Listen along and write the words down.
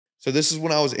So this is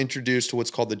when I was introduced to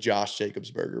what's called the Josh Jacobs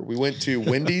burger. We went to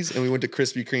Wendy's and we went to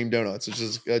Krispy Kreme Donuts, which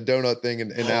is a donut thing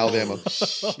in Alabama.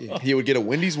 Shit. He would get a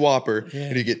Wendy's Whopper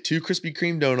and he'd get 2 Krispy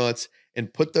Kreme donuts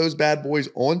and put those bad boys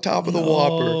on top of the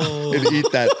Whopper and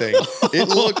eat that thing. It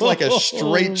looked like a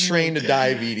straight train to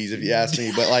diabetes, if you ask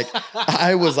me. But like,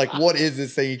 I was like, what is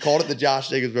this thing? He called it the Josh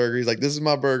Jacobs burger. He's like, this is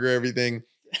my burger, everything.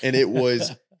 And it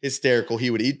was hysterical.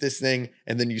 He would eat this thing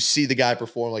and then you see the guy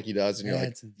perform like he does. And you're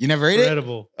like, you never ate it?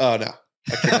 oh no.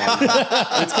 I could not eat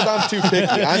it. It's because I'm too picky.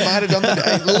 I might have done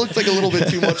that. It looked like a little bit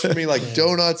too much for me. Like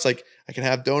donuts, like I can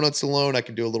have donuts alone. I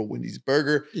can do a little Wendy's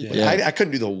burger. I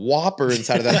couldn't do the Whopper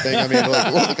inside of that thing. I mean,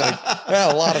 like I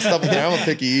had a lot of stuff in there. I'm a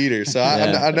picky eater, so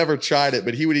I never tried it.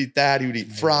 But he would eat that. He would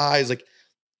eat fries. Like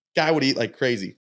guy would eat like crazy.